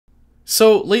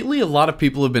So lately a lot of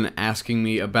people have been asking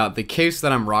me about the case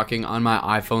that I'm rocking on my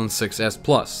iPhone 6s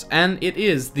Plus, and it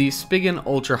is the Spigen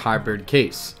Ultra Hybrid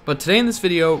Case. But today in this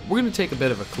video, we're going to take a bit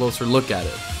of a closer look at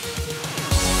it.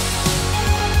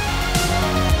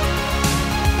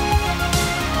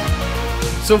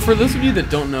 So for those of you that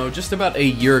don't know, just about a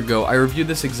year ago, I reviewed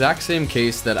this exact same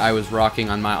case that I was rocking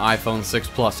on my iPhone 6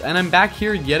 Plus, and I'm back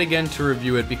here yet again to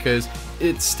review it because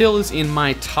it still is in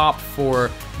my top 4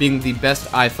 being the best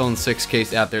iPhone 6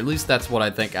 case out there. At least that's what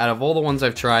I think. Out of all the ones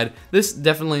I've tried, this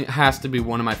definitely has to be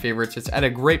one of my favorites. It's at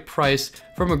a great price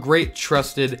from a great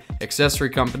trusted accessory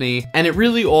company, and it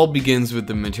really all begins with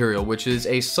the material, which is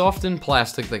a softened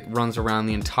plastic that runs around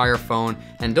the entire phone.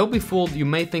 And don't be fooled, you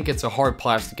may think it's a hard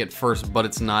plastic at first, but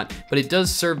it's not. But it does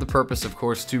serve the purpose, of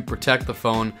course, to protect the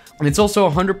phone. And it's also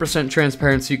 100%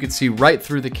 transparent, so you can see right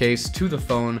through the case to the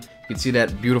phone. You can see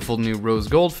that beautiful new rose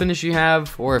gold finish you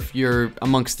have, or if you're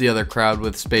amongst the other crowd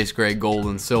with space gray, gold,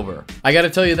 and silver. I gotta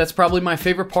tell you, that's probably my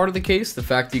favorite part of the case, the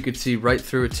fact that you could see right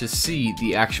through it to see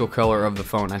the actual color of the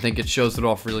phone. I think it shows it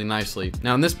off really nicely.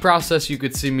 Now in this process, you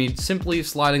could see me simply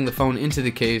sliding the phone into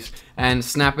the case and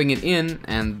snapping it in,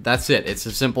 and that's it. It's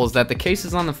as simple as that. The case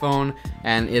is on the phone,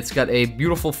 and it's got a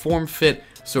beautiful form fit,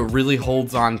 so it really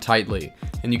holds on tightly.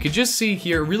 And you can just see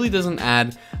here, it really doesn't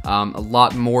add a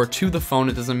lot more to the phone.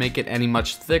 It doesn't make it any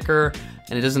much thicker,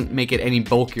 and it doesn't make it any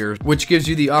bulkier, which gives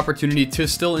you the opportunity to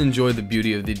still enjoy the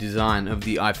beauty of the design of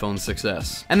the iPhone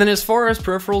 6s. And then as far as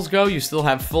peripherals go, you still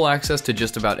have full access to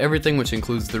just about everything, which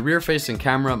includes the rear-facing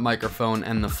camera, microphone,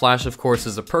 and the flash, of course,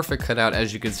 is a perfect cutout,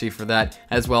 as you can see for that,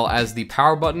 as well as the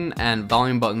power button and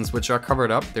volume buttons, which are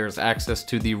covered up. There's access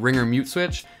to the ringer mute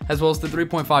switch, as well as the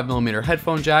 3.5mm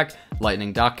headphone jack,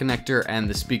 lightning dock connector, and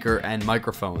the speaker and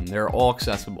microphone. They're all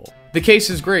accessible. The case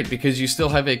is great because you still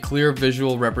have a clear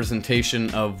visual representation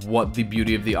of what the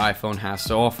beauty of the iPhone has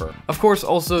to offer. Of course,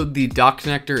 also the dock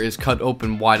connector is cut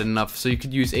open wide enough so you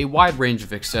could use a wide range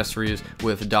of accessories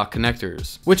with dock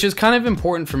connectors, which is kind of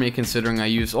important for me considering I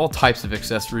use all types of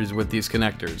accessories with these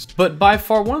connectors. But by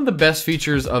far one of the best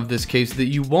features of this case that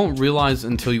you won't realize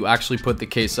until you actually put the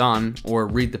case on or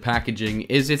read the packaging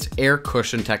is its air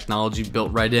cushion technology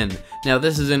built right in. Now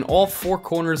this is in all 4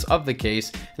 corners of the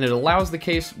case, and it allows the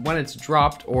case, when it's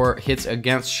dropped or hits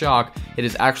against shock, it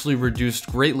is actually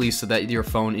reduced greatly so that your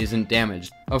phone isn't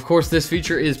damaged. Of course, this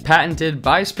feature is patented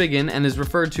by Spigen and is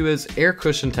referred to as air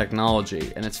cushion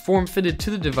technology, and it's form fitted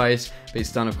to the device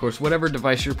based on, of course, whatever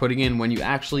device you're putting in. When you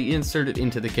actually insert it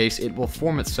into the case, it will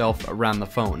form itself around the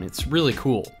phone. It's really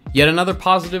cool. Yet another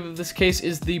positive of this case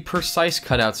is the precise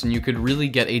cutouts, and you could really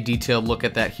get a detailed look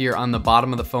at that here on the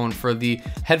bottom of the phone for the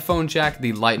headphone jack,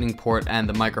 the lightning port, and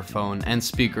the microphone and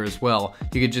speaker as well.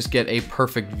 You could just get a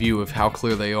perfect view of how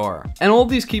clear they are. And all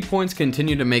these key points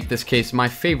continue to make this case my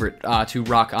favorite to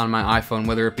rock on my iPhone,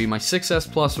 whether it be my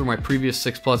 6s Plus or my previous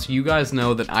 6 Plus. You guys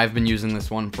know that I've been using this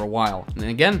one for a while, and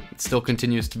again, it still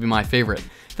continues to be my favorite.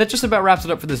 That just about wraps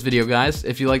it up for this video, guys.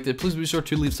 If you liked it, please be sure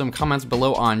to leave some comments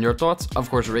below on your thoughts. Of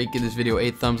course, rate, give this video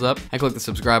a thumbs up, and click the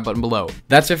subscribe button below.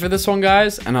 That's it for this one,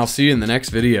 guys, and I'll see you in the next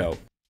video.